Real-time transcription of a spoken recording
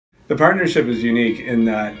The partnership is unique in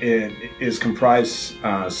that it is comprised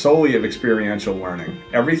solely of experiential learning.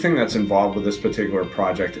 Everything that's involved with this particular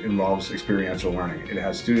project involves experiential learning. It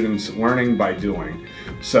has students learning by doing.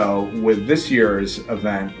 So with this year's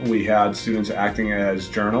event, we had students acting as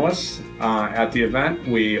journalists at the event.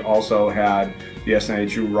 We also had the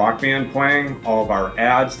SNHU rock band playing. All of our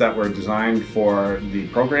ads that were designed for the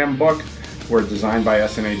program book were designed by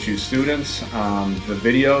SNHU students. The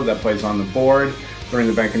video that plays on the board during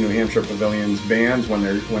the Bank of NH Pavilion's bands when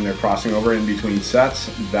they're crossing over in between sets,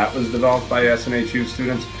 that was developed by SNHU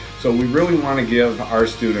students. So we really want to give our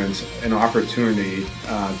students an opportunity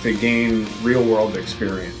to gain real-world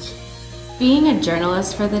experience. Being a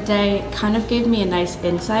journalist for the day kind of gave me a nice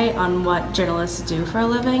insight on what journalists do for a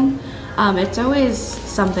living. It's always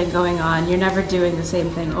something going on. You're never doing the same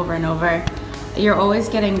thing over and over. You're always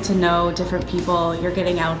getting to know different people. You're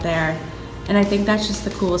getting out there. And I think that's just the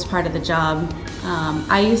coolest part of the job.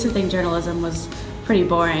 I used to think journalism was pretty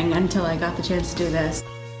boring until I got the chance to do this.